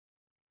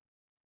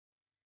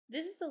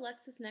This is the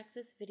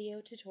LexisNexis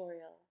video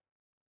tutorial.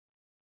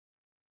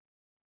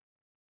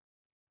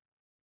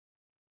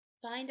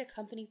 Find a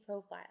company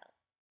profile.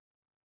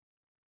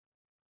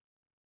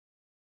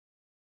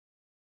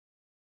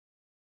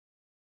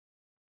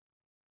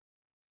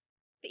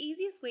 The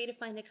easiest way to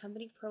find a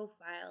company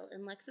profile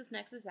in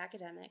LexisNexis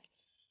Academic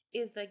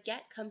is the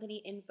Get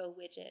Company Info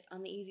widget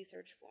on the Easy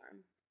Search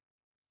form.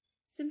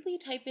 Simply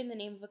type in the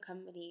name of a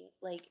company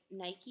like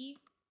Nike,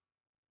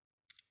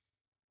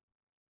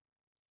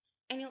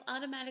 and you'll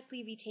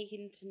automatically be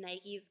taken to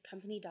Nike's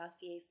company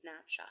dossier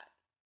snapshot.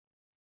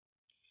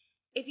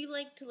 If you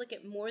like to look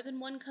at more than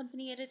one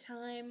company at a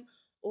time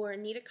or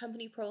need a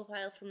company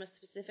profile from a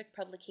specific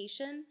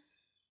publication,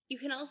 you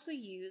can also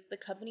use the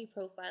company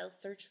profile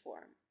search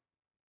form.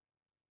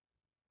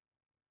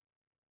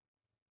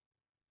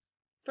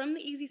 From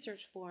the Easy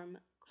Search form,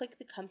 click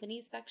the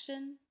Companies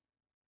section,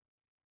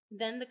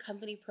 then the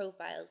Company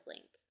Profiles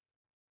link.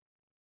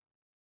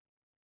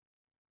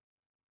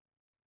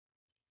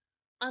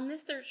 On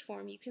this search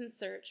form, you can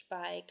search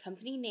by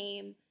company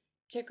name,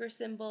 ticker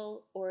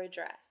symbol, or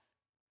address.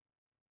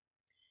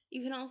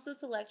 You can also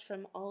select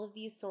from all of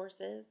these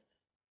sources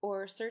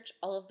or search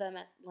all of them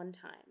at one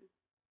time.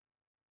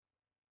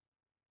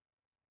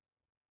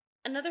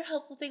 Another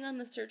helpful thing on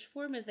the search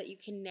form is that you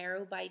can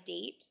narrow by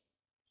date,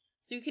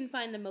 so you can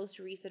find the most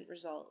recent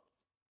results.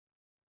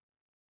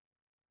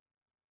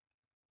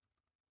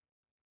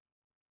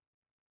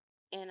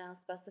 And I'll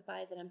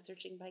specify that I'm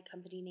searching by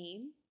company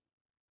name.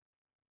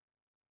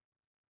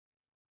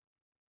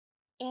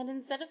 And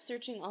instead of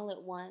searching all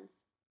at once,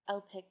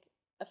 I'll pick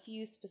a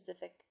few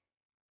specific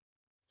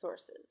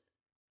sources.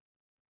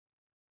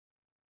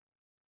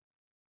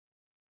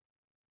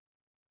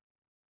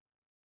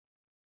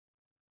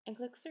 And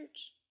click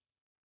Search.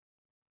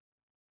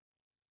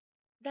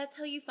 That's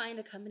how you find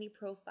a company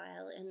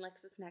profile in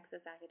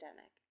LexisNexis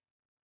Academic.